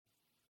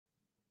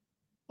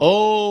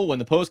Oh, when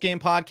the post-game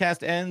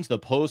podcast ends, the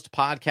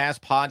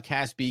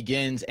post-podcast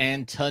begins.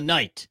 And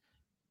tonight,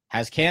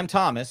 has Cam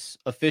Thomas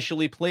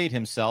officially played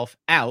himself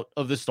out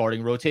of the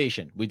starting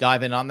rotation? We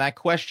dive in on that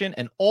question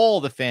and all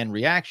the fan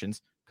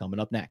reactions coming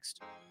up next.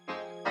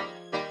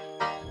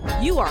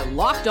 You are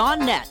Locked On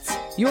Nets,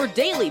 your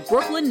daily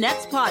Brooklyn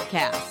Nets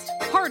podcast.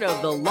 Part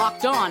of the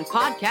Locked On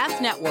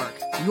Podcast Network,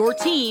 your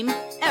team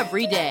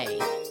every day.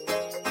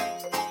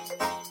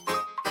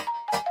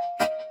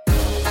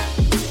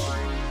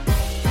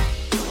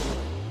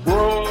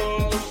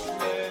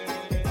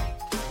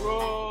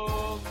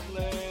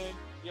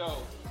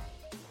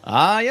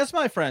 Yes,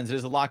 my friends, it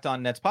is the Locked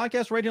On Nets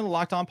podcast right here on the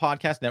Locked On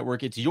Podcast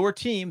Network. It's your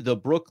team, the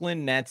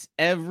Brooklyn Nets,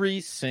 every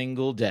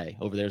single day.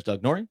 Over there's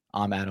Doug Norrie.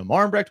 I'm Adam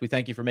Armbrecht. We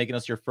thank you for making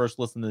us your first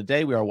listen of the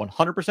day. We are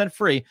 100%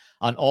 free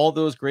on all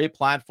those great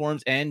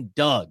platforms. And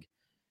Doug,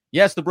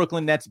 yes, the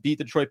Brooklyn Nets beat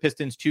the Detroit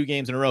Pistons 2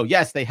 games in a row.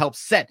 Yes, they helped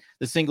set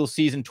the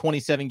single-season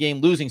 27-game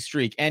losing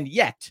streak. And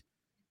yet,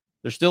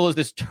 there still is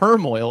this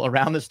turmoil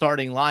around the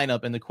starting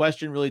lineup. And the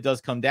question really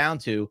does come down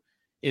to,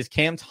 is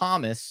Cam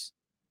Thomas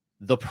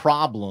the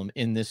problem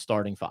in this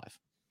starting five?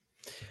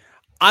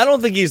 I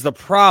don't think he's the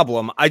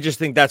problem. I just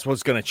think that's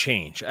what's going to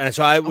change. And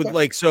so I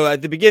would so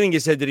at the beginning you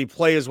said, did he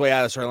play his way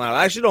out of the starting lineup?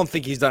 I actually don't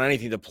think he's done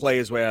anything to play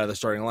his way out of the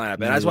starting lineup.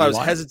 And that's why I was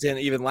hesitant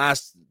even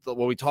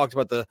when we talked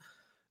about the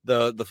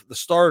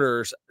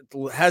starters,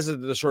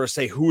 hesitant to sort of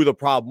say who the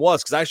problem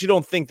was, because I actually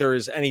don't think there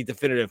is any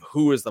definitive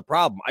who is the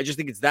problem. I just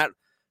think it's that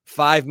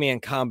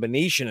 5-man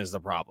combination is the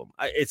problem.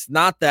 It's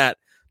not that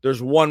there's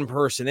one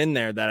person in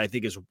there that I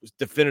think is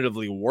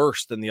definitively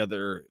worse than the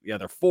other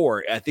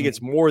 4. I think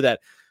it's more that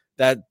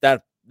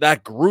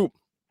group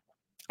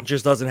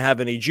just doesn't have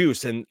any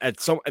juice. And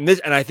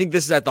I think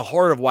this is at the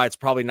heart of why it's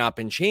probably not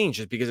been changed,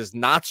 is because it's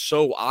not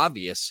so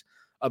obvious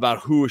about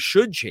who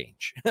should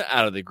change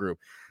out of the group.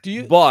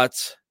 Well,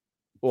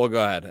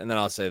 go ahead, and then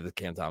I'll say the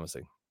Cam Thomas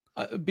thing.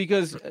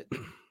 Because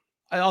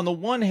on the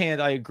one hand,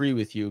 I agree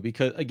with you,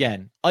 because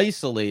again,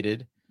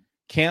 isolated,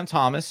 Cam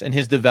Thomas and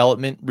his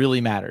development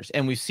really matters.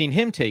 And we've seen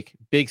him take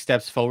big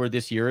steps forward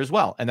this year as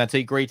well. And that's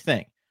a great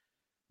thing.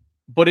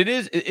 But it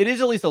is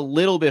at least a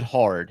little bit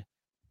hard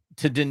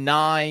to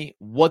deny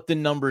what the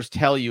numbers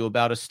tell you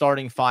about a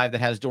starting 5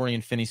 that has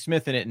Dorian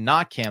Finney-Smith in it and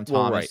not Cam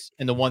Thomas,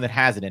 and the one that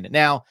has it in it.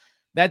 Now,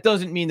 that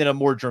doesn't mean that a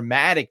more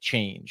dramatic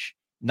change,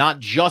 not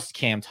just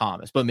Cam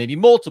Thomas, but maybe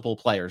multiple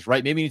players,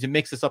 right? Maybe you need to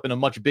mix this up in a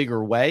much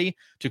bigger way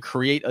to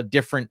create a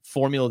different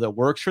formula that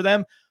works for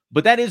them.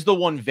 But that is the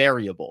one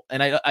variable.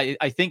 And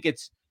I think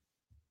it's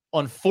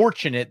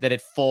unfortunate that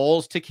it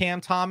falls to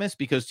Cam Thomas,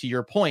 because to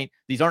your point,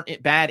 these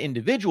aren't bad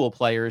individual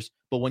players,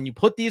 but when you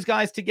put these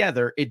guys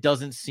together, it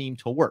doesn't seem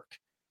to work.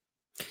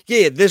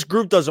 Yeah, this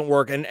group doesn't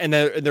work. And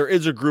there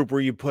is a group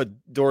where you put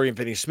Dorian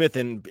Finney-Smith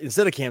in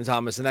instead of Cam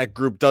Thomas, and that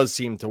group does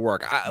seem to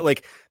work.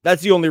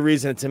 That's the only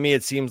reason, to me,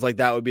 it seems like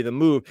that would be the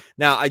move.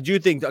 Now, I do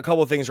think a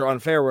couple of things are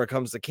unfair when it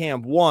comes to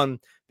Cam. One,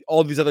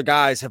 all these other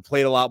guys have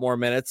played a lot more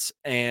minutes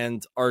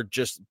and are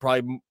just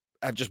probably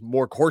have just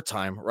more court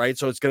time, right?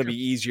 So it's going to be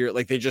easier.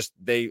 Like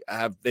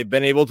they've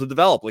been able to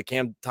develop. Like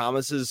Cam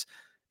Thomas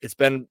it's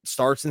been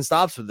starts and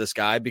stops with this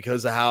guy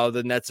because of how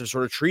the Nets have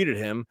sort of treated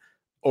him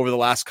over the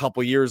last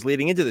couple of years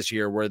leading into this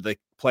year, where the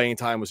playing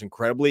time was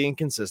incredibly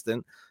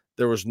inconsistent.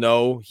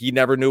 He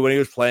never knew when he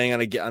was playing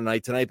on a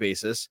night-to-night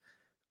basis.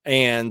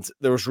 And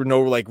there was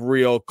no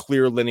real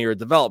clear linear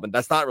development.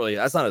 That's not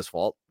his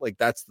fault.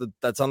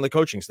 That's on the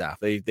coaching staff.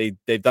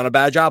 They've done a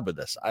bad job with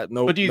this. But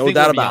do you think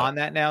we're beyond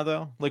that now,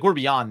 though? We're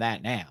beyond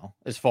that now,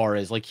 as far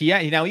as he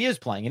is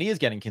playing and he is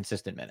getting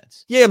consistent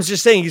minutes. Yeah, I'm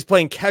just saying he's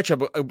playing catch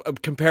up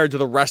compared to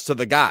the rest of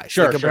the guys.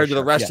 Compared to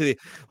the rest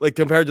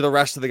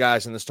of the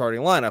guys in the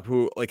starting lineup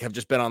who have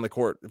just been on the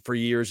court for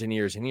years and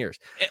years and years.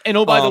 And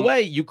oh, by the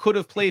way, you could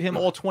have played him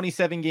all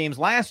 27 games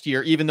last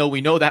year, even though we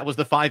know that was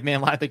the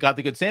 5-man lineup that got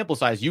the good sample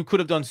size. You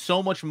could have done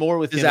so much more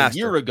with him a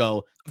year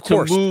ago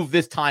to move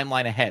this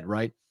timeline ahead,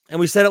 right? And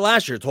we said it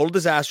last year, total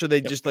disaster.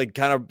 They just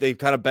kind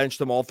of benched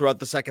them all throughout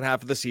the second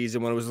half of the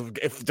season when it was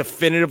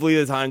definitively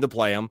the time to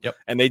play him,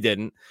 and they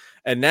didn't.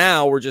 And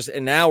now we're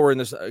in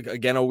this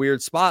again a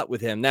weird spot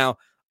with him. Now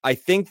I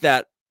think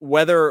that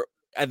whether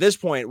I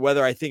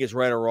think it's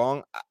right or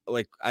wrong,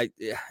 I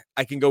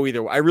can go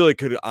either way. I really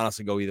could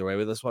honestly go either way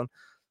with this one.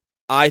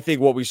 I think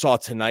what we saw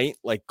tonight,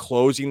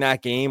 closing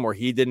that game where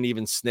he didn't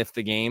even sniff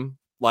the game.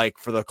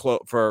 For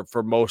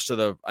most of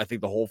the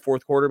whole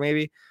fourth quarter,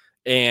 maybe.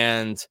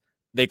 And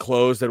they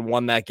closed and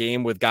won that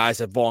game with guys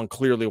that Vaughn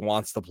clearly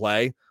wants to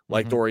play,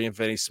 Dorian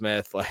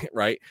Finney-Smith,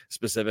 right?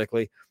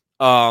 Specifically.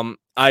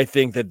 I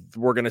think that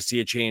we're going to see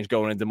a change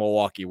going into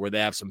Milwaukee, where they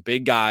have some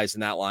big guys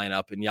in that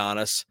lineup, in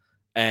Giannis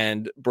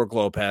and Brook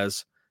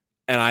Lopez.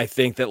 And I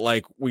think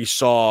that we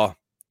saw,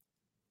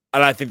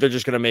 and I think they're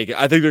just going to make it.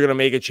 I think they're going to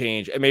make a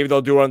change, and maybe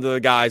they'll do it under the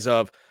guise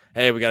of,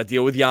 hey, we got to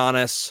deal with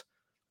Giannis.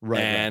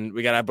 Right.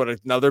 We got to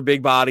put another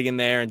big body in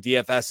there, and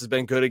DFS has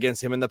been good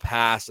against him in the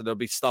past, and there'll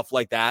be stuff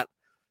like that.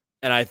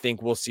 And I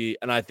think we'll see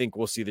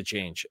the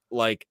change.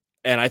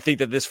 And I think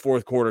that this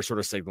fourth quarter sort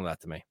of signaled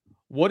that to me.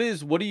 What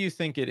do you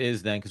think it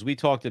is then? Because we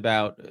talked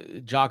about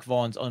Jacque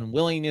Vaughn's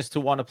unwillingness to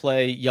want to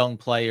play young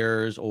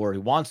players, or he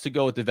wants to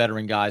go with the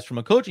veteran guys. From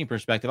a coaching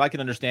perspective, I can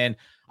understand.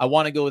 I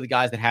want to go with the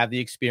guys that have the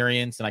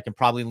experience, and I can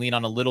probably lean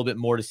on a little bit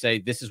more to say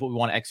this is what we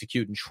want to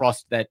execute and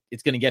trust that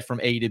it's going to get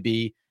from A to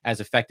B as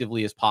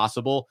effectively as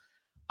possible.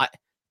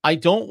 I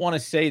don't want to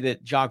say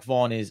that Jacque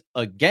Vaughn is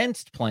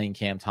against playing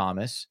Cam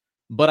Thomas,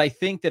 but I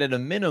think that at a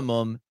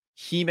minimum,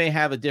 he may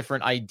have a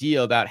different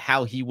idea about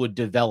how he would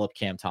develop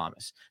Cam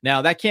Thomas.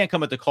 Now, that can't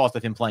come at the cost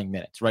of him playing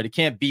minutes, right? It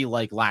can't be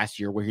like last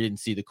year where he didn't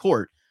see the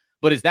court.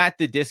 But is that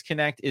the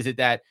disconnect? Is it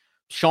that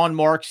Sean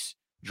Marks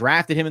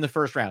drafted him in the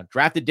first round,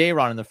 drafted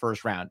Day'Ron in the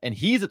first round, and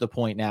he's at the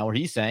point now where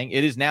he's saying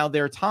it is now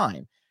their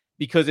time?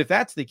 Because if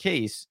that's the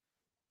case,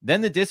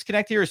 then the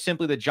disconnect here is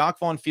simply that Jacque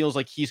Vaughn feels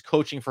like he's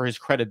coaching for his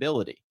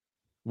credibility.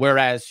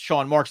 Whereas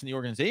Sean Marks and the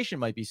organization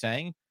might be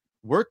saying,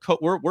 we're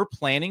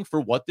planning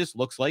for what this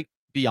looks like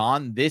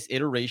beyond this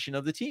iteration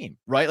of the team,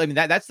 right? I mean,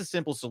 that's the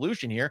simple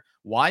solution here.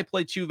 Why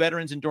play two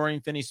veterans in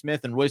Dorian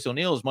Finney-Smith and Royce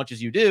O'Neal as much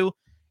as you do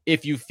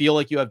if you feel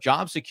like you have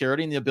job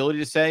security and the ability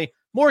to say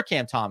more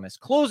Cam Thomas,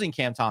 closing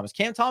Cam Thomas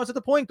at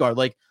the point guard?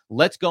 Like,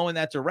 let's go in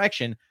that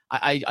direction.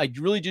 I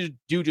really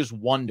do just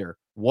wonder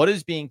what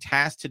is being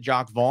tasked to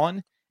Jacque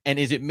Vaughn, and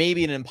is it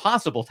maybe an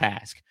impossible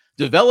task?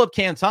 Develop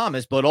Cam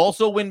Thomas, but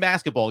also win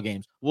basketball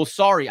games. Well,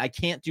 sorry, I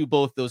can't do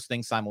both those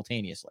things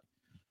simultaneously.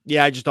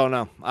 Yeah, I just don't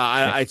know.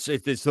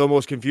 It's the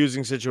most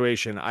confusing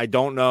situation. I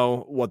don't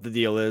know what the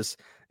deal is.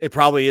 It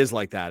probably is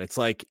like that. It's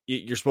like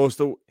you're supposed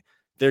to.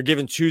 They're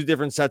given two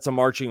different sets of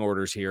marching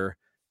orders here,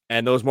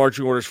 and those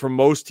marching orders for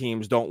most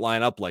teams don't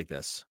line up like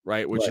this,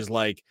 right? Which is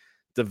like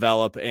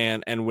develop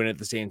and win at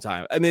the same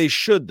time. I mean, they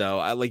should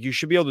though. You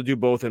should be able to do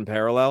both in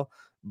parallel,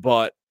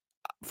 but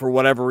for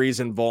whatever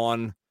reason,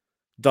 Vaughn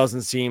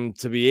doesn't seem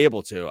to be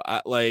able to.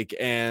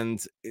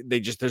 And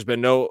there's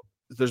been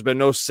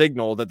no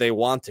signal that they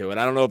want to. And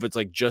I don't know if it's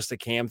like just a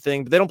Cam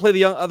thing, but they don't play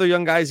the other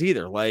young guys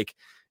either.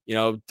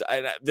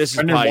 This is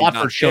probably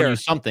Watford showing you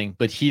something,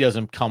 but he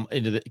doesn't come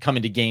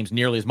into games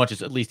nearly as much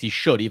as at least he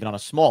should, even on a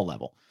small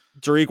level.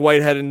 Dariq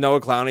Whitehead and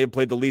Noah Clowney have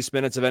played the least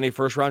minutes of any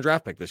first round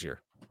draft pick this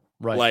year.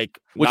 Right.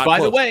 Which,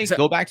 by the way,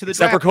 go back to the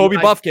except draft. For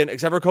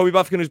Kobe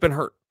Buffkin, who's been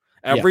hurt.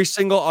 Every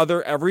single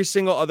other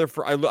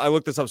I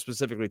looked this up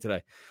specifically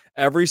today.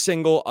 Every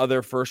single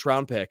other first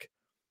round pick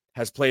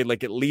has played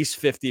like at least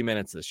 50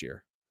 minutes this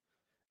year.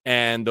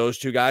 And those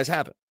two guys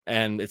haven't.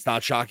 And it's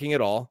not shocking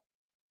at all.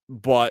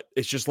 But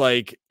it's just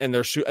like, and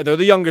they're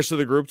the youngest of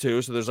the group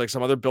too. So there's like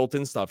some other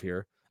built-in stuff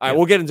here. All right,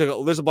 we'll get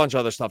into, there's a bunch of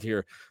other stuff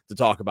here to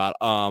talk about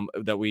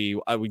that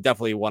we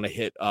definitely want to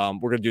hit. We're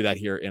going to do that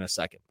here in a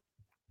second.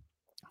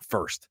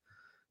 First,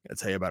 I'm going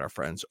to tell you about our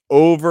friends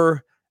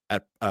over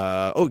at,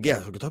 we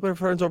can talk about our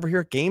friends over here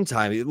at Game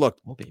Time. Look,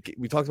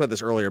 we talked about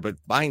this earlier, but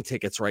buying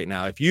tickets right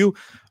now, if you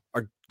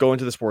are going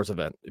to the sports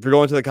event, if you're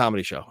going to the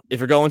comedy show, if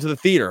you're going to the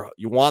theater,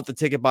 you want the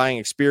ticket buying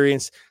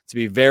experience to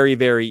be very,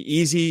 very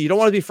easy. You don't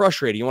want to be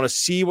frustrated. You want to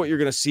see what you're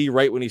going to see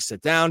right when you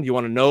sit down. You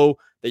want to know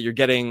that you're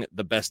getting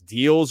the best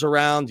deals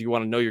around. You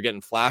want to know you're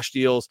getting flash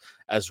deals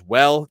as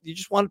well. You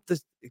just want the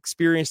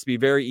experience to be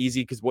very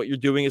easy because what you're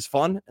doing is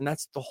fun. And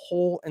that's the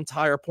whole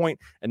entire point.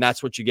 And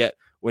that's what you get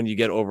when you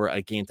get over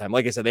at Game Time.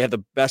 Like I said, they have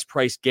the best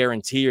price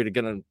guarantee. You're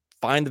going to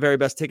find the very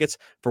best tickets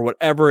for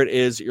whatever it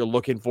is you're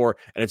looking for.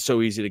 And it's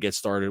so easy to get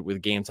started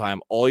with Game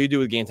Time. All you do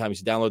with Game Time is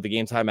you download the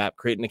Game Time app,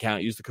 create an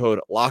account, use the code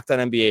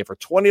LOCKEDONNBA for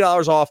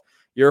 $20 off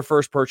your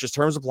first purchase.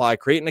 Terms apply.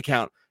 Create an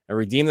account and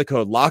redeem the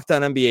code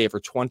LOCKEDONNBA for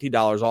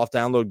 $20 off.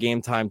 Download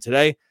Game Time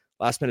today.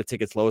 Last minute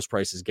tickets, lowest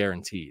prices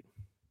guaranteed.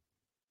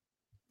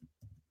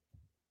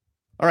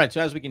 All right,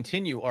 so as we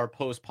continue our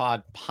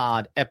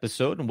post-pod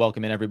episode and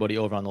welcome in everybody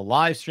over on the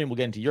live stream, we'll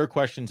get into your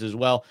questions as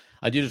well.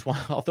 I'll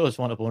throw this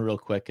one up real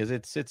quick because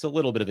it's a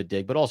little bit of a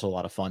dig, but also a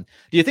lot of fun.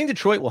 Do you think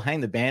Detroit will hang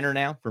the banner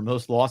now for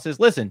most losses?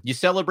 Listen, you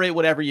celebrate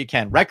whatever you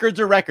can. Records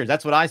are records.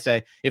 That's what I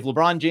say. If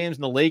LeBron James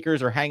and the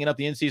Lakers are hanging up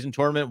the in-season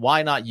tournament,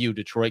 why not you,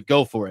 Detroit?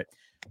 Go for it.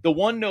 The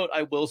one note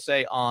I will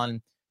say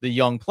on the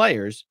young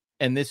players,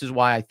 and this is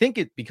why I think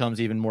it becomes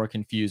even more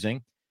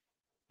confusing,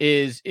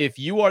 is if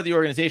you are the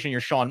organization, you're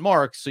Sean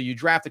Marks, so you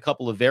draft a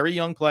couple of very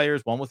young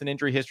players, one with an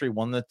injury history,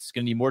 one that's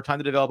going to need more time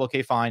to develop,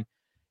 okay, fine,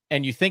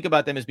 and you think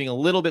about them as being a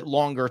little bit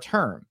longer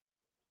term,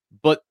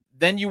 but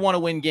then you want to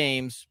win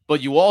games,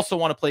 but you also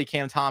want to play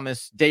Cam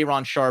Thomas,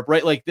 Day'Ron Sharpe,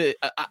 right? Like,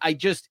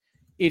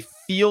 it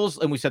feels,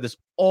 and we said this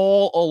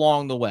all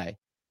along the way,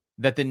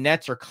 that the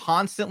Nets are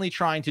constantly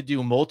trying to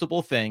do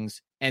multiple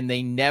things, and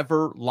they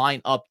never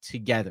line up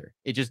together.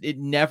 It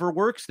never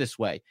works this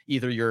way.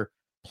 Either you're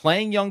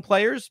playing young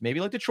players, maybe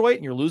like Detroit,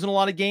 and you're losing a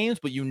lot of games,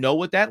 but you know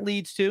what that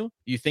leads to.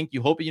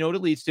 You hope you know what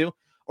it leads to.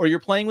 Or you're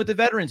playing with the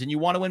veterans and you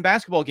want to win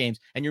basketball games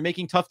and you're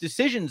making tough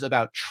decisions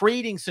about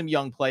trading some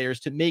young players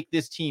to make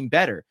this team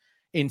better.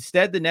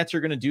 Instead, the Nets are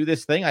going to do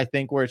this thing, I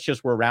think, where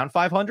we're around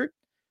 500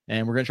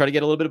 and we're going to try to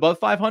get a little bit above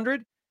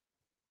 500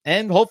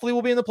 and hopefully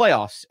we'll be in the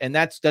playoffs. And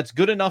that's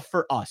good enough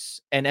for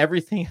us. And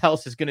everything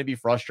else is going to be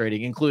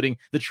frustrating, including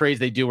the trades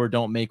they do or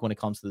don't make when it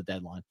comes to the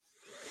deadline.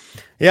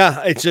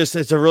 Yeah,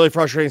 it's a really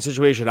frustrating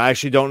situation. I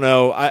actually don't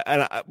know.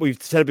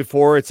 We've said it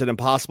before. It's an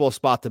impossible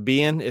spot to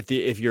be in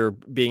if you're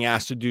being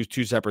asked to do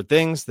two separate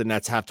things. The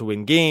Nets have to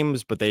win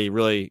games, but they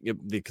really,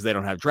 because they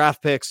don't have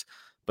draft picks,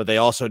 but they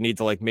also need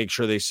to make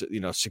sure they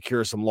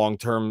secure some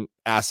long-term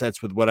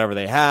assets with whatever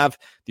they have.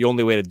 The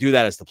only way to do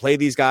that is to play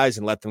these guys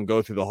and let them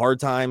go through the hard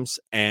times.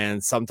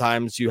 And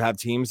sometimes you have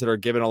teams that are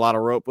given a lot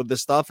of rope with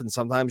this stuff, and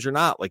sometimes you're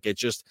not.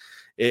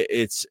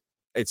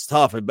 It's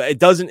tough, but it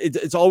doesn't.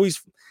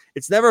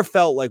 It's never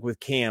felt like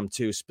with Cam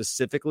too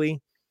specifically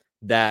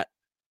that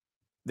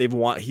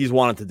he's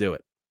wanted to do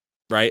it,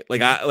 right? And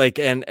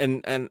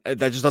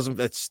that just doesn't.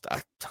 That's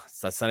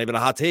not even a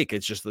hot take.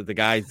 It's just that the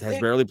guy has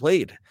barely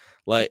played.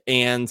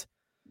 If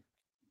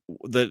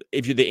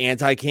you're the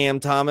anti-Cam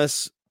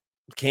Thomas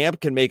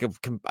camp can make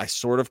a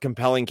sort of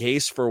compelling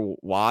case for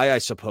why, I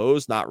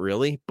suppose, not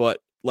really,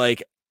 but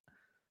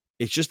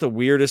it's just the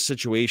weirdest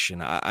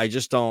situation. I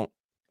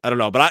don't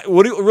know. But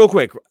real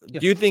quick,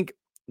 do you think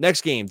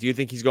next game, do you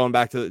think he's going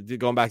back to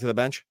the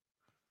bench?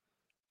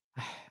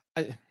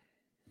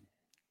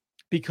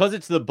 Because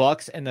it's the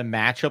Bucks and the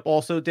matchup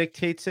also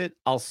dictates it,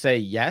 I'll say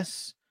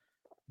yes.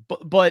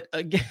 But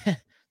again,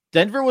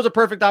 Denver was a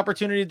perfect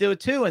opportunity to do it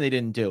too, and they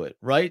didn't do it,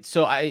 right?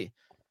 So I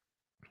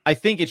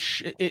think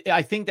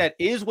I think that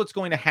is what's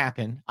going to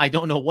happen. I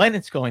don't know when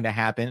it's going to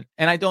happen,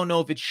 and I don't know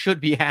if it should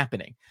be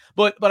happening.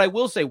 But I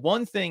will say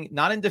one thing,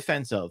 not in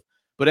defense of,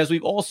 but as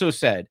we've also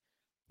said,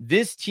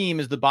 this team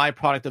is the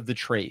byproduct of the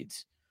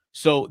trades.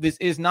 So this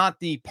is not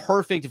the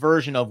perfect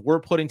version of we're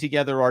putting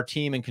together our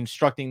team and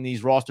constructing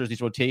these rosters,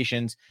 these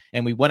rotations,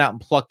 and we went out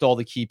and plucked all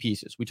the key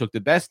pieces. We took the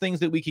best things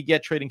that we could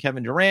get, trading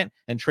Kevin Durant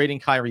and trading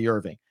Kyrie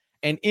Irving.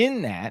 And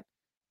in that,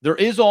 there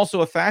is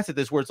also a facet of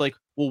this where it's like,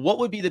 well, what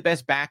would be the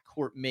best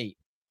backcourt mate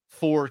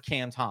for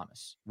Cam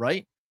Thomas,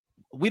 right?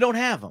 We don't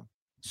have them.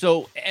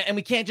 So, and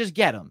we can't just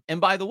get them. And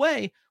by the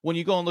way, when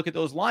you go and look at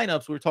those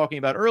lineups we were talking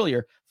about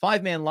earlier,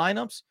 5-man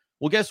lineups,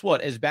 well, guess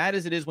what? As bad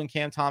as it is when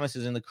Cam Thomas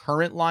is in the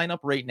current lineup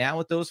right now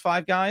with those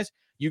 5 guys,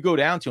 you go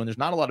down to, and there's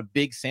not a lot of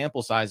big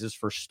sample sizes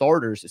for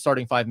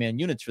starting 5-man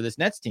units for this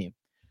Nets team.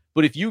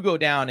 But if you go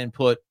down and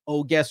put,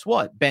 guess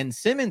what? Ben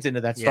Simmons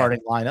into that starting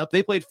lineup,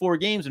 they played 4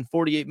 games in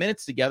 48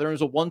 minutes together. It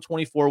was a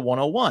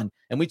 124-101.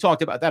 And we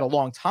talked about that a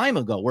long time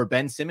ago, where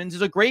Ben Simmons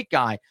is a great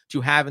guy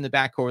to have in the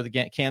backcourt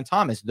with Cam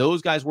Thomas.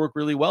 Those guys work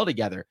really well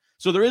together.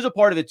 So there is a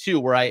part of it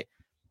too, where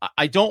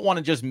I don't want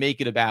to just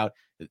make it about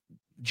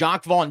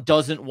Jacque Vaughn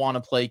doesn't want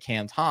to play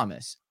Cam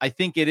Thomas. I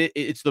think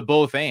it's the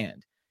both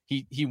and.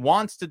 He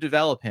wants to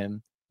develop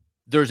him.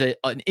 There's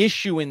an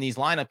issue in these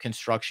lineup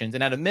constructions,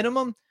 and at a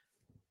minimum,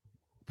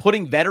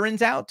 putting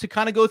veterans out to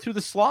kind of go through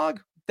the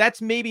slog,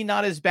 that's maybe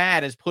not as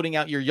bad as putting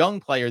out your young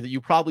player that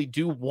you probably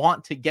do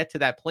want to get to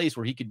that place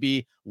where he could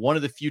be one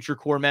of the future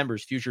core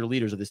members, future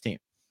leaders of this team.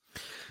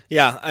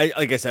 Yeah,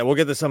 like I said, we'll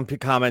get to some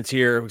comments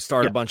here. We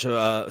start a bunch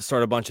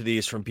of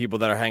these from people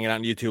that are hanging out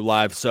on YouTube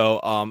Live.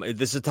 So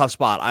this is a tough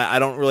spot. I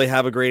don't really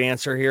have a great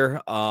answer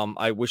here.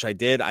 I wish I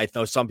did. I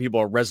know some people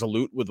are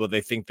resolute with what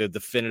they think the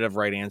definitive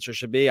right answer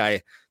should be.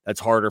 That's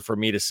harder for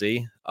me to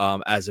see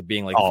as it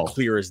being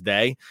clear as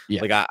day.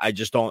 Yeah. I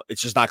just don't.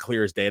 It's just not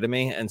clear as day to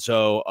me. And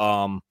so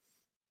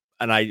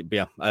I don't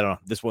know.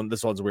 This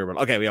one's a weird one.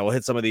 Okay, yeah, we'll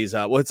hit some of these.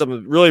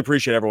 Really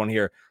appreciate everyone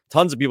here.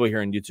 Tons of people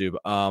here on YouTube.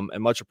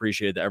 And much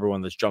appreciated to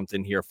everyone that's jumped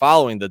in here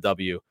following the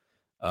W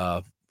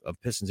of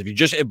Pistons. If you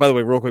just, by the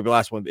way, real quick, the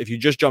last one. If you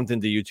just jumped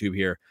into YouTube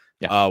here,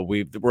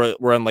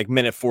 we're on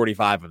minute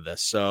 45 of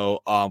this.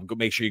 So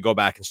make sure you go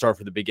back and start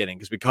from the beginning,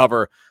 because we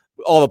cover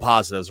all the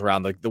positives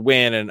around the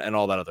win and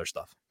all that other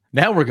stuff.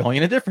 Now we're going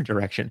in a different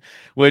direction,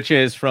 which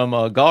is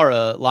from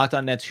Gara, Locked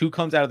On Nets. Who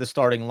comes out of the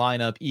starting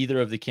lineup?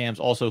 Either of the Cams.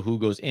 Also, who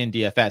goes in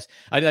DFS?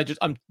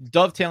 I'm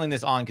dovetailing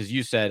this on because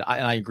you said,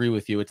 and I agree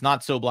with you, it's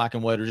not so black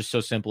and white or just so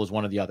simple as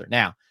one or the other.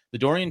 Now, the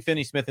Dorian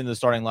Finney-Smith into the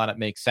starting lineup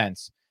makes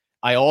sense.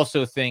 I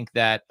also think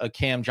that a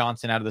Cam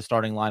Johnson out of the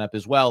starting lineup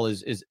as well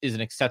is an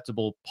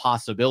acceptable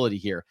possibility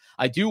here.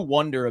 I do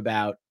wonder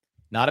about,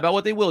 not about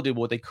what they will do,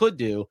 but what they could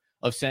do,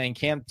 of saying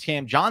Cam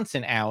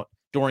Johnson out,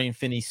 Dorian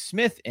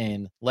Finney-Smith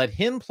in, let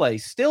him play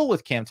still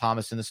with Cam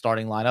Thomas in the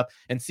starting lineup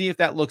and see if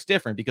that looks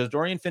different, because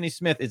Dorian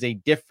Finney-Smith is a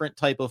different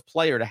type of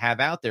player to have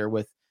out there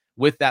with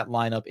that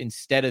lineup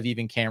instead of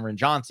even Cameron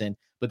Johnson.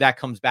 But that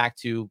comes back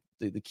to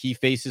the key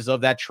faces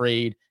of that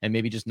trade and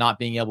maybe just not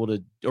being able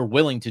to or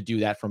willing to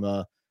do that from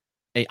a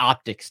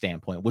optic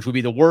standpoint, which would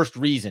be the worst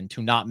reason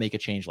to not make a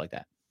change like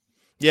that.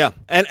 Yeah.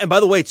 And by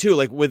the way, too,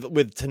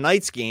 with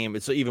tonight's game,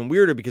 it's even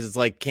weirder because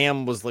it's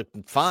Cam was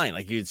fine.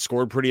 He had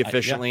scored pretty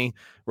efficiently,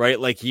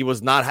 right? He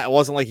was not, it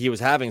wasn't like he was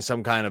having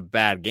some kind of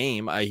bad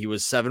game. He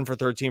was 7 for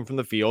 13 from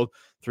the field,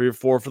 3 or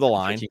 4 for the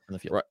line. From the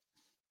field. Right.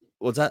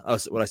 What's that? Oh,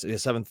 what I said? Yeah,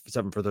 7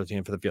 for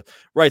 13 for the field.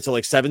 Right. So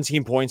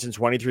 17 points in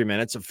 23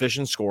 minutes,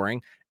 efficient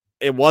scoring.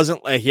 It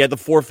wasn't he had the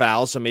 4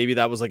 fouls, so maybe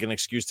that was an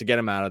excuse to get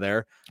him out of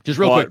there. Just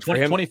real quick,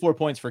 24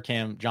 points for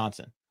Cam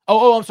Johnson.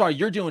 I'm sorry.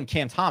 You're doing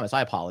Cam Thomas.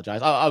 I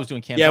apologize. I was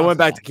doing Cam. Yeah, Johnson. I went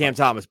back to Cam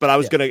Thomas, but I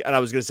was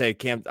gonna say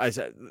Cam. I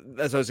said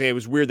that's what I was saying. It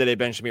was weird that they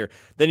benched him here.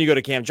 Then you go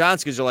to Cam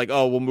Johnson because you're like,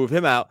 oh, we'll move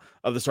him out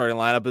of the starting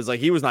lineup. It's like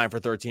he was 9 for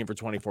 13 for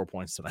 24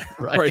 points tonight,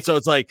 right? So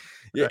it's like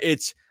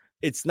it's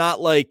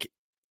not like.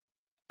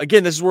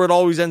 Again, this is where it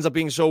always ends up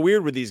being so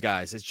weird with these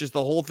guys. It's just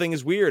the whole thing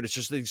is weird. It's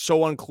just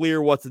so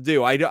unclear what to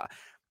do. I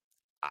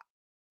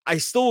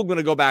still am going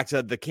to go back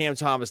to the Cam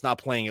Thomas not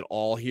playing at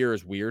all here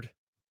is weird.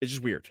 It's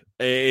just weird.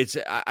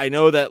 I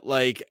know that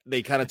like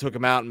they kind of took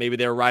him out and maybe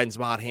they were riding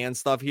some hot hand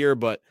stuff here,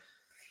 but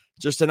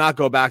just to not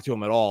go back to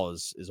him at all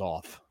is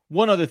off.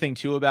 One other thing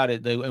too about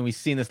it, and we've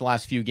seen this the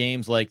last few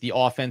games, like the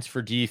offense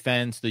for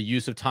defense, the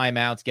use of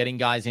timeouts, getting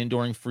guys in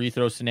during free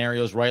throw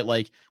scenarios, right?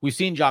 Like we've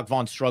seen Jacque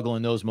Vaughn struggle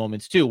in those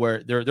moments too,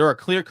 where there are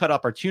clear-cut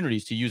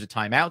opportunities to use a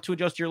timeout to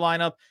adjust your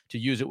lineup, to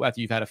use it after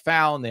you've had a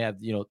foul and they have,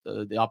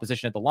 the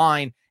opposition at the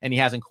line, and he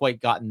hasn't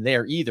quite gotten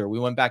there either. We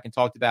went back and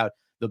talked about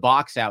the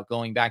box out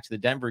going back to the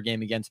Denver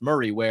game against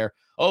Murray, where,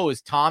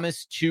 is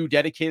Thomas too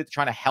dedicated to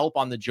trying to help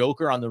on the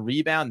Joker on the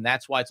rebound, and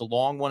that's why it's a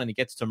long one and it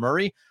gets to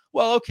Murray?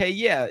 Well, okay,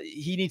 yeah,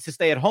 he needs to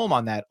stay at home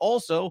on that.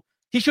 Also,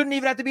 he shouldn't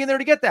even have to be in there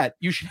to get that.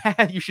 You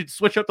should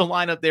switch up the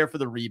lineup there for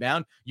the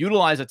rebound,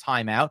 utilize a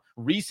timeout,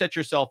 reset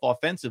yourself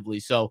offensively.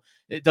 So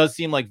it does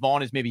seem like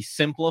Vaughn is maybe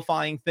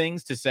simplifying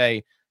things to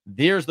say,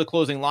 there's the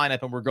closing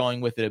lineup and we're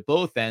going with it at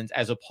both ends,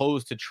 as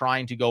opposed to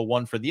trying to go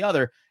one for the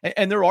other.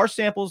 And there are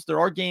samples, there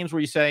are games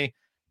where you say,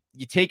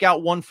 you take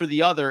out one for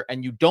the other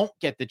and you don't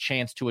get the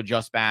chance to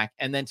adjust back,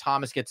 and then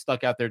Thomas gets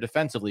stuck out there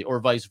defensively, or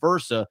vice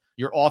versa.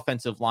 Your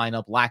offensive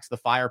lineup lacks the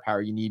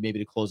firepower you need maybe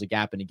to close a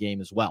gap in a game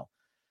as well.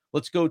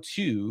 Let's go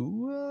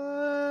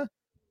to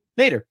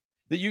Nader.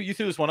 You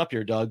threw this one up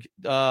here, Doug.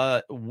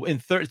 In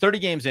 30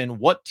 games in,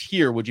 what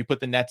tier would you put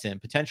the Nets in?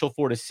 Potential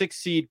 4 to 6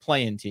 seed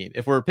play-in team.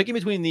 If we're picking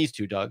between these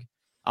two, Doug,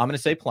 I'm going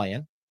to say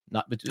play-in,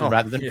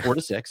 rather than 4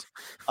 to 6.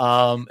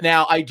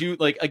 Now I do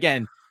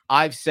again.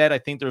 I've said I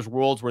think there's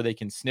worlds where they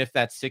can sniff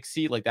that 6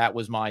 seed. Like that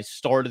was my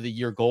start of the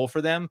year goal for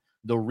them.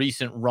 The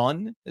recent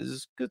run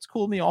it's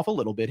cooled me off a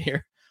little bit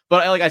here,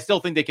 but I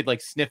still think they could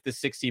sniff the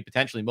 6 seed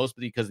potentially,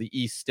 mostly because the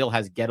East still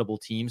has gettable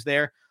teams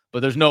there. But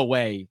there's no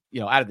way,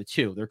 out of the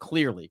two, they're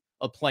clearly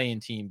a play-in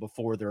team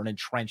before they're an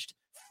entrenched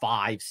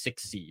 5-6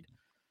 seed.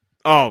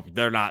 Oh,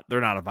 they're not a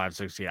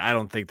 5-6 seed. I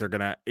don't think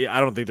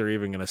they're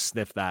even gonna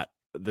sniff that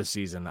this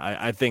season.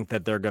 I think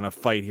that they're gonna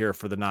fight here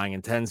for the 9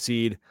 and 10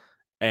 seed.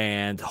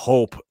 And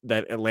hope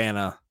that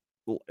Atlanta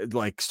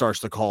starts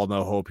to call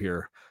no hope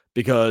here,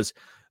 because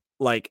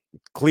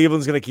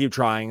Cleveland's going to keep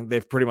trying.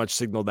 They've pretty much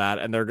signaled that,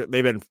 and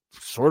they've been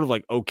sort of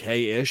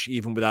okay-ish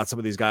even without some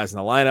of these guys in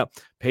the lineup.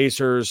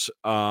 Pacers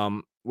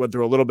went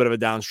through a little bit of a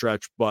down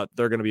stretch, but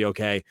they're going to be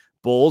okay.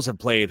 Bulls have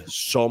played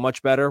so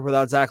much better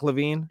without Zach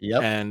LaVine.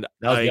 Yep. And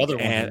that was the other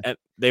one. And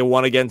they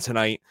won again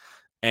tonight.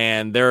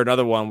 And they're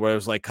another one where it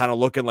was kind of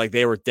looking like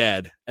they were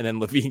dead. And then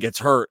LaVine gets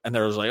hurt. And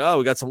there was oh,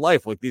 we got some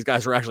life. These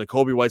guys are actually,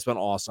 Kobe White's been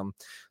awesome.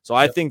 So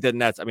I think that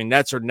Nets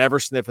are never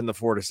sniffing the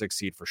 4 to 6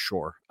 seed for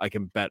sure. I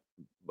can bet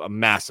a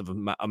massive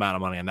amount of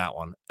money on that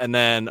one. And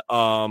then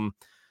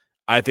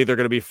I think they're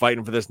going to be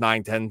fighting for this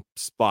 9-10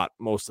 spot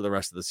most of the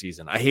rest of the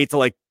season. I hate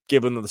to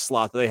give them the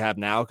slot that they have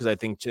now, because I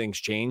think things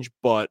change,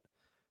 but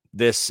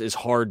this is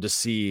hard to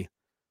see.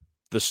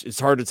 It's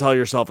hard to tell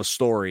yourself a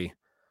story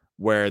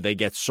where they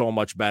get so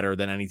much better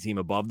than any team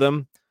above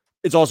them.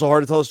 It's also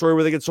hard to tell a story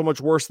where they get so much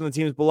worse than the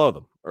teams below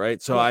them.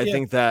 Right. So I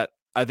think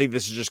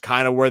this is just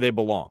kind of where they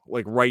belong,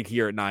 right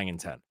here at 9 and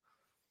 10.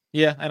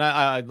 Yeah. And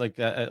I like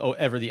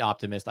ever the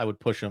optimist, I would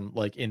push them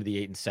into the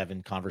 8 and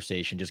 7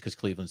 conversation, just because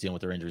Cleveland's dealing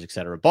with their injuries, et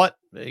cetera. But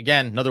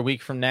again, another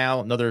week from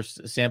now, another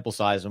sample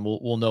size, and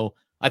we'll know.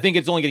 I think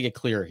it's only going to get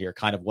clearer here,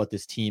 kind of what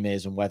this team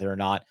is and whether or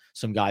not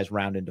some guys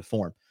round into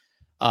form.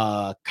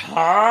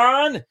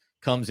 Khan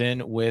comes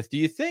in with, do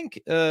you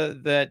think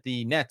that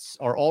the Nets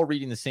are all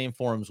reading the same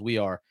forums we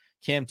are?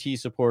 Cam T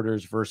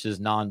supporters versus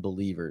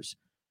non-believers.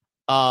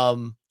 Do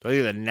I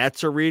think the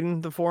Nets are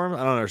reading the forum? I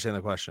don't understand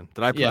the question.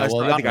 Did I? I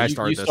think I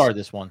started this. You started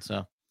this one,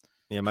 so.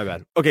 Yeah, my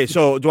bad. Okay,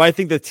 so do I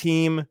think the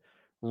team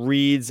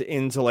reads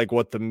into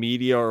what the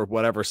media or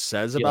whatever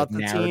says about the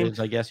narratives,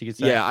 team? I guess you could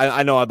say. Yeah,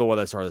 I know I'm the one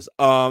that started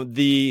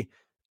this.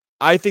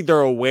 I think they're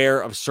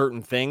aware of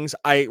certain things.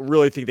 I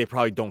really think they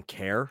probably don't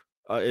care.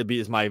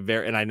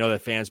 And I know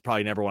that fans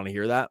probably never want to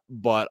hear that,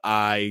 but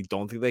I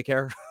don't think they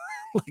care.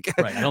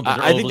 Right.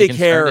 I think they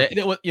care. You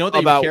know what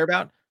they care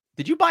about?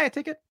 Did you buy a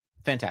ticket?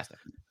 Fantastic.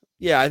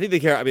 Yeah, I think they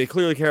care. I mean, they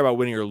clearly care about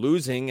winning or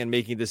losing and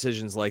making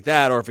decisions like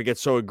that. Or if it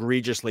gets so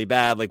egregiously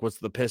bad, what's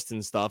the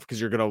Pistons stuff? Because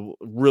you're going to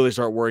really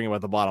start worrying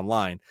about the bottom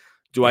line.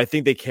 Do I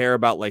think they care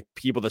about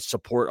people that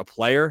support a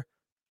player?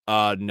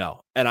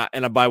 No. And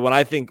when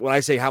I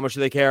say how much do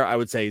they care, I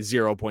would say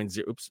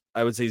 0.0. Oops.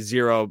 I would say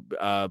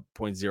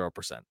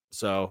 0.0%.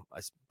 So I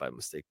by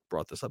mistake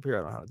brought this up here.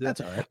 I don't know how to do that.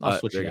 That's all right. I'll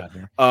switch it out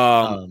here.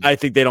 I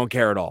think they don't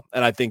care at all.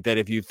 And I think that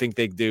if you think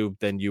they do,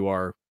 then you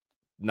are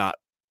not.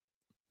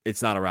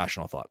 It's not a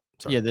rational thought.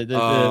 Sorry. Yeah,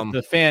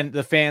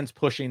 the fans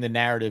pushing the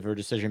narrative or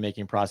decision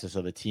making process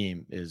of a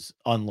team is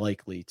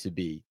unlikely to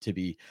be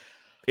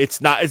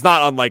It's not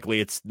unlikely.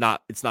 It's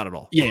not at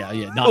all. Yeah.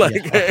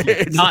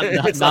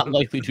 Not not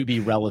likely to be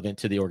relevant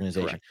to the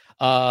organization.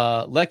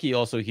 Lecky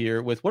also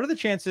here with, what are the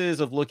chances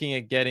of looking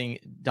at getting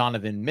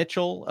Donovan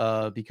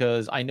Mitchell?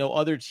 Because I know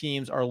other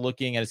teams are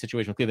looking at a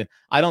situation with Cleveland.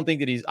 I don't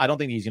think he's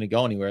going to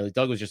go anywhere. Like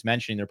Doug was just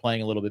mentioning, they're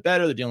playing a little bit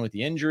better. They're dealing with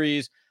the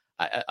injuries.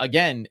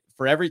 Again,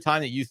 for every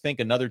time that you think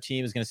another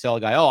team is going to sell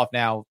a guy off,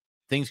 now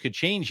things could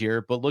change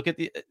here. But look at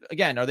are they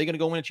going to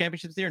go win a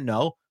championship this year?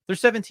 No, they're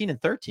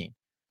 17-13.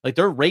 Like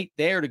they're right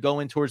there to go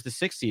in towards the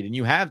 6th seed. And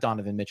you have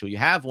Donovan Mitchell. You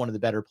have one of the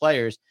better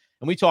players.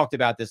 And we talked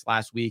about this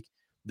last week.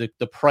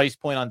 The price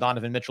point on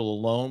Donovan Mitchell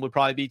alone would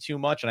probably be too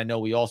much. And I know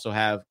we also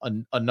have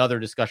another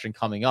discussion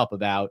coming up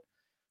about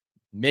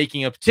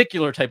making a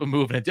particular type of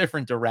move in a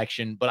different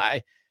direction.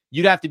 But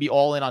you'd have to be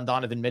all in on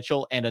Donovan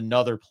Mitchell and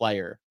another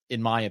player,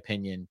 in my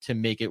opinion, to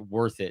make it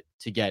worth it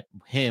to get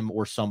him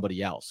or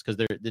somebody else. Because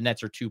the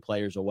Nets are 2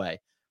 players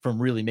away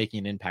from really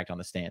making an impact on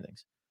the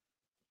standings.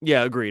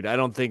 Yeah, agreed. I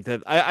don't think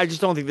that I just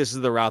don't think this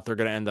is the route they're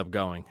going to end up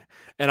going.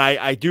 And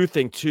I do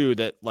think too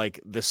that like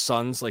the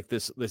Suns, like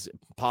this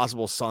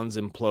possible Suns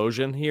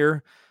implosion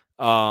here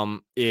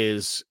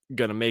is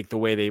going to make the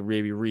way they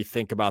maybe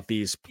rethink about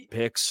these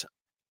picks.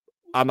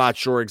 I'm not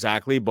sure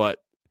exactly, but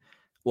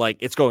like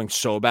it's going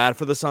so bad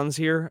for the Suns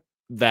here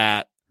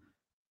that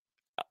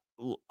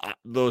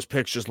those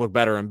picks just look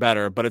better and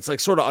better. But it's like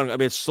sort of, I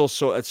mean, it's still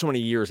it's so many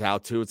years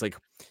out too. It's like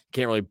you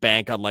can't really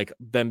bank on like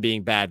them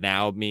being bad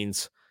now. It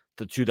means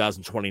the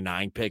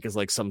 2029 pick is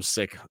like some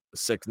sick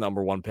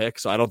number 1 pick.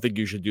 So I don't think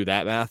you should do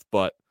that math,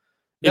 but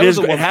it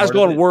has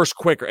gone worse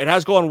quicker. It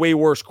has gone way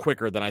worse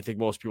quicker than I think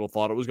most people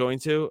thought it was going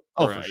to.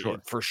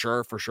 For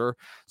sure.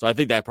 So I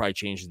think that probably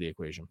changes the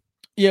equation.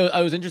 Yeah,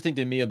 it was interesting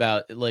to me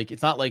about like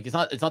it's not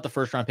the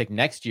first round pick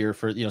next year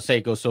for, say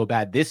it goes so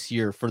bad this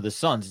year for the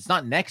Suns. It's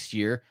not next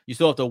year. You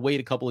still have to wait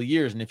a couple of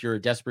years, and if you're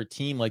a desperate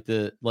team like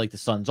the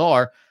Suns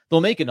are,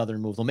 they'll make another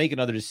move. They'll make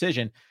another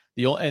decision.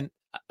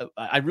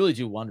 I really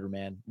do wonder,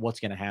 man,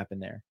 what's going to happen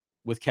there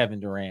with Kevin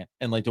Durant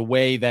and like the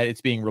way that it's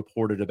being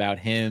reported about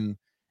him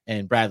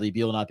and Bradley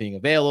Beal not being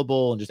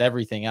available and just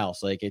everything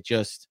else. Like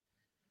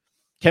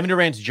Kevin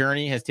Durant's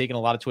journey has taken a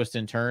lot of twists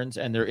and turns,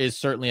 and there is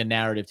certainly a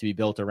narrative to be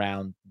built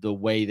around the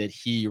way that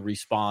he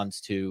responds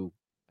to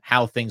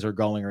how things are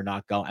going or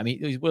not going. I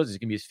mean, what is this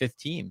going to be his 5th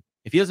team?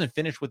 If he doesn't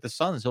finish with the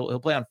Suns, he'll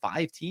play on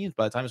 5 teams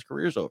by the time his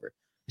career's over.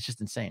 It's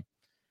just insane.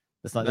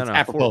 That's not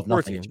apropos of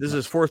nothing. This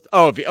is 4th.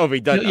 Oh, if he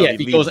does,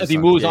 if he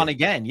moves on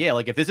again,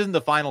 like if this isn't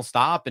the final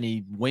stop and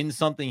he wins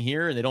something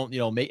here and they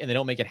don't, make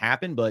it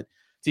happen, but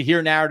to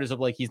hear narratives of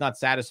like he's not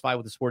satisfied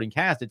with the supporting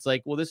cast, it's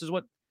like, well, this is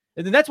what,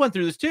 and the Nets went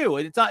through this too.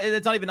 It's not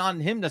even on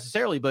him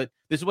necessarily, but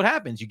this is what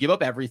happens. You give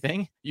up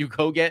everything, you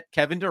go get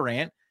Kevin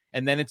Durant,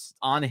 and then it's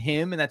on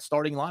him and that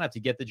starting lineup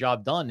to get the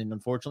job done. And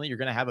unfortunately, you're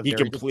going to have a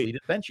very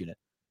depleted bench unit.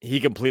 He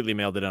completely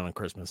mailed it on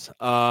Christmas.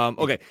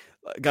 Okay,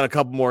 got a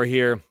couple more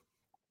here.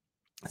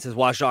 It says,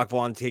 watch Jacques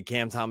Vaughn take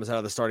Cam Thomas out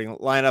of the starting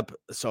lineup.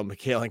 So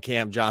Mikal and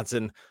Cam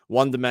Johnson,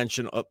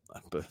 one-dimensional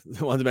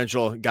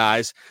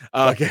guys.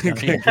 I was going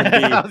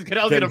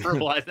to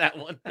verbalize that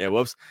one. Yeah,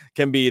 whoops.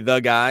 Can be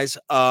the guys.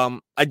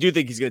 I do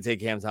think he's going to take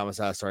Cam Thomas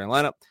out of the starting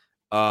lineup.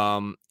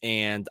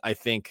 And I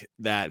think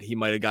that he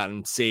might have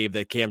gotten saved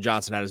that Cam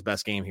Johnson had his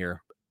best game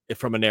here. If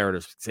from a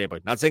narrative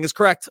standpoint, not saying it's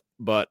correct,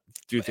 but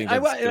do think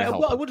that's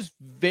I would just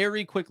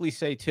very quickly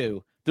say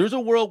too, there's a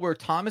world where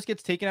Thomas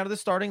gets taken out of the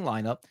starting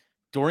lineup.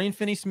 Dorian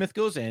Finney-Smith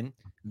goes in.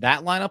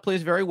 That lineup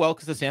plays very well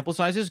because the sample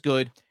size is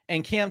good.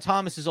 And Cam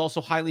Thomas is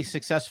also highly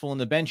successful in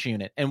the bench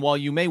unit. And while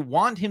you may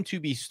want him to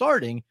be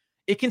starting,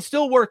 it can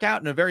still work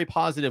out in a very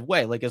positive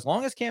way. Like as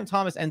long as Cam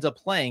Thomas ends up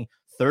playing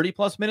 30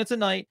 plus minutes a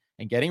night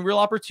and getting real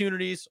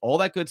opportunities, all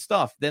that good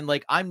stuff, then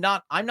like I'm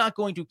not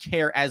going to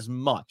care as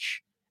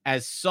much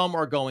as some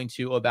are going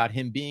to about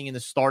him being in the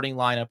starting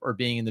lineup or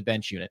being in the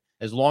bench unit.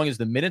 As long as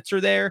the minutes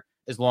are there,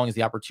 as long as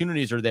the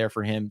opportunities are there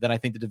for him, then I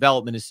think the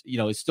development is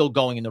still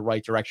going in the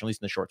right direction, at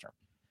least in the short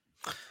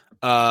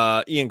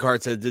term. Ian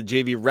Cart said, did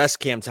JV rest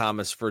Cam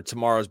Thomas for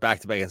tomorrow's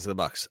back-to-back against the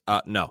Bucks?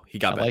 No, he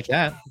got benched. Like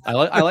that. I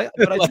like,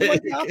 but I do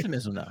like the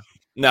optimism though.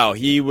 No,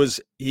 he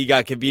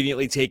got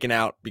conveniently taken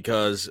out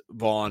because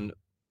Vaughn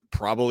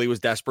probably was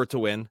desperate to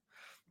win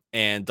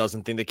and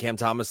doesn't think that Cam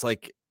Thomas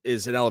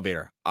is an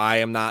elevator. I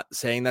am not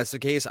saying that's the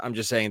case. I'm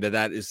just saying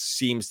that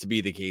seems to be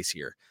the case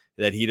here.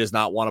 That he does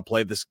not want to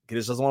play this. He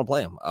just doesn't want to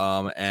play him.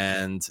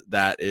 And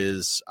that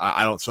is,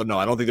 I don't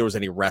think there was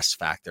any rest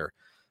factor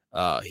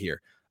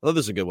here. I thought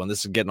this is a good one.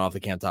 This is getting off the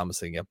Cam Thomas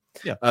thing again.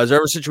 Yeah. Is there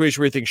ever a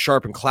situation where you think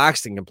Sharp and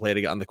Claxton can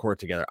play on the court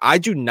together? I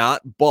do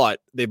not, but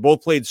they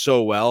both played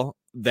so well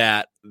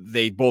that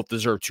they both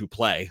deserve to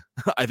play.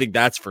 I think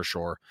that's for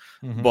sure.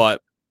 Mm-hmm.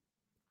 But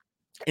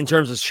in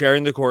terms of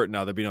sharing the court,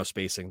 no, there'd be no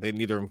spacing.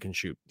 Neither of them can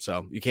shoot.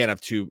 So you can't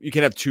have two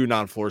two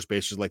non-floor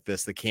spacers like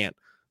this that can't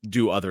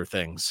do other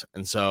things.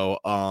 And so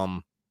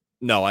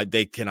no,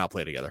 they cannot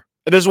play together.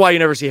 And this is why you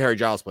never see Harry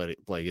Giles play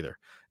either.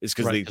 It's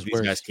because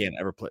these guys can't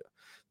ever play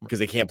because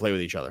they can't play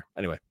with each other.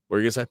 Anyway, what were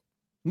you gonna say?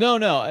 No.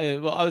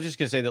 Well, I was just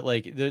gonna say that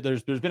like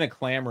there's been a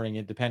clamoring,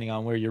 and depending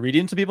on where you're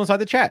reading, some people inside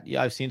the chat.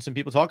 Yeah, I've seen some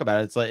people talk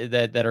about it. It's like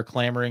that are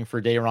clamoring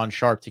for Day'Ron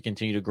Sharpe to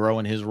continue to grow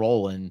in his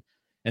role and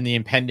the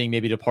impending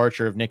maybe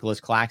departure of Nicholas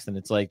Claxton.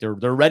 It's like they're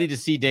ready to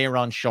see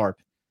Day'Ron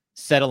Sharpe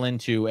settle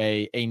into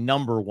a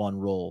number one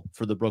role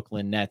for the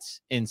Brooklyn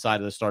Nets inside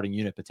of the starting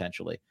unit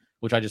potentially,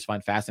 which I just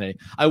find fascinating.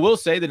 I will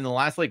say that in the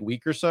last like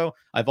week or so,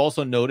 I've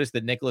also noticed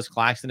that Nicholas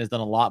Claxton has done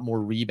a lot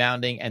more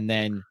rebounding and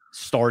then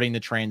starting the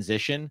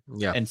transition.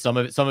 Yeah. And some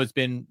of it's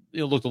been,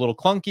 it looked a little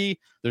clunky.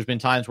 There's been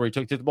times where he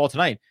took the ball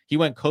tonight. He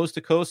went coast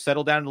to coast,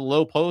 settled down to the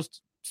low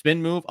post,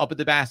 spin move up at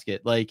the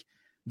basket. Like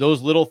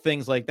those little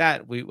things like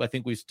that. I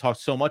think we've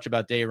talked so much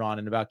about Day'Ron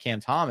and about Cam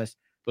Thomas,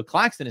 but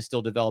Claxton is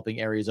still developing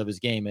areas of his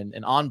game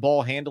and on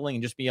ball handling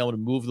and just being able to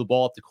move the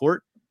ball up the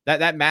court.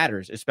 That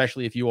matters,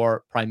 especially if you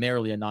are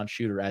primarily a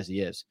non-shooter as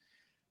he is.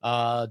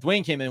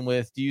 Dwayne came in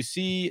with, do you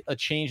see a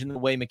change in the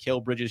way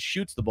Mikal Bridges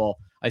shoots the ball?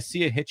 I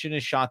see a hitch in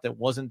his shot that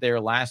wasn't there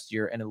last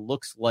year, and it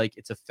looks like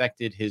it's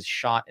affected his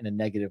shot in a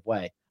negative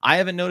way. I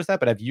haven't noticed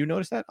that, but have you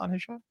noticed that on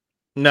his shot?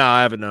 No,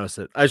 I haven't noticed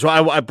it.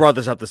 I brought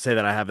this up to say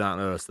that I have not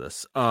noticed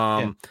this.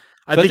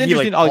 I think he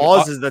like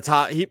pauses the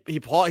top.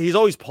 He's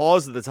always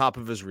paused at the top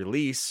of his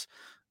release,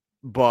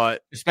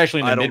 but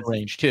especially in the mid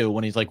range too,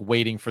 when he's like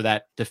waiting for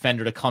that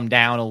defender to come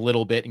down a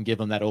little bit and give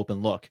him that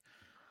open look.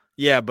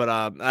 Yeah, but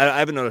I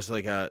haven't noticed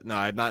I've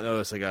not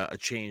noticed like a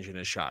change in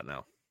his shot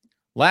now.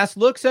 Last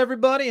looks,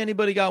 everybody.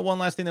 Anybody got one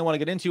last thing they want to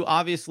get into?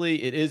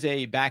 Obviously, it is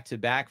a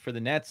back-to-back for the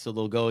Nets, so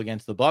they'll go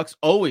against the Bucks.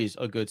 Always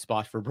a good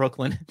spot for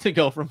Brooklyn to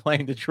go from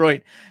playing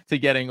Detroit to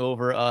getting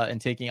over and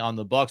taking on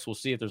the Bucks. We'll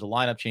see if there's a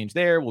lineup change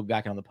there. We'll be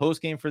back on the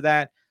post game for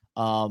that.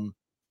 But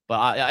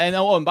I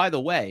know. And by the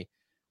way,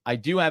 I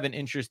do have an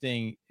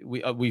interesting.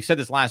 We've said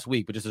this last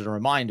week, but just as a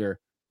reminder,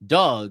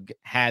 Doug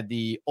had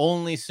the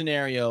only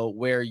scenario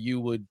where you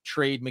would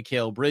trade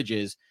Mikal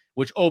Bridges,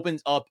 which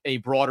opens up a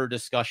broader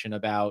discussion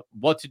about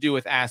what to do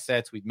with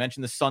assets. We've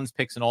mentioned the Suns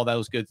picks and all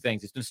those good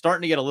things. It's been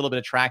starting to get a little bit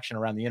of traction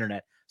around the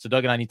internet. So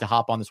Doug and I need to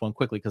hop on this one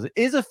quickly because it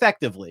is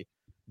effectively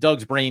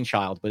Doug's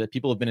brainchild, but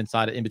people have been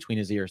in between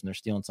his ears and they're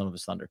stealing some of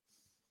his thunder.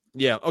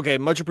 Yeah. Okay.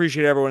 Much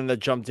appreciate everyone that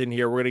jumped in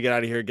here. We're going to get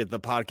out of here, get the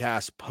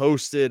podcast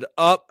posted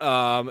up.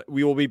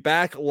 We will be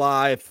back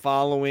live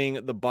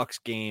following the Bucks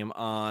game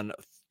on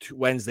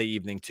Wednesday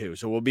evening too.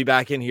 So we'll be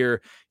back in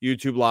here,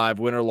 YouTube live,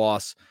 win or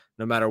loss,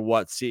 no matter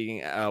what,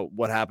 seeing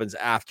what happens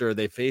after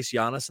they face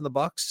Giannis and the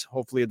Bucks.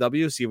 Hopefully a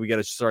W. See if we get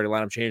a starting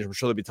lineup change. I'm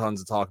sure there'll be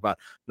tons to talk about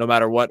no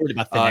matter what.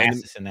 About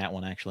Thanasis in that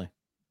one, actually.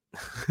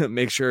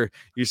 Make sure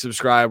you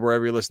subscribe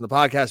wherever you listen to the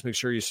podcast. Make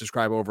sure you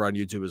subscribe over on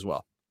YouTube as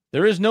well.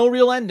 There is no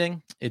real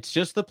ending. It's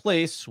just the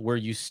place where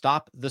you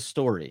stop the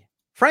story.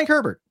 Frank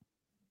Herbert.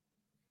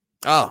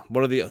 Oh,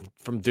 one of the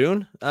from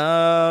Dune.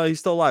 He's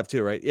still alive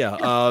too, right?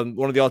 Yeah.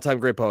 One of the all-time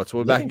great poets.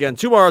 We'll be back again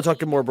tomorrow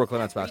talking more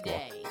Brooklyn Nets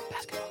basketball.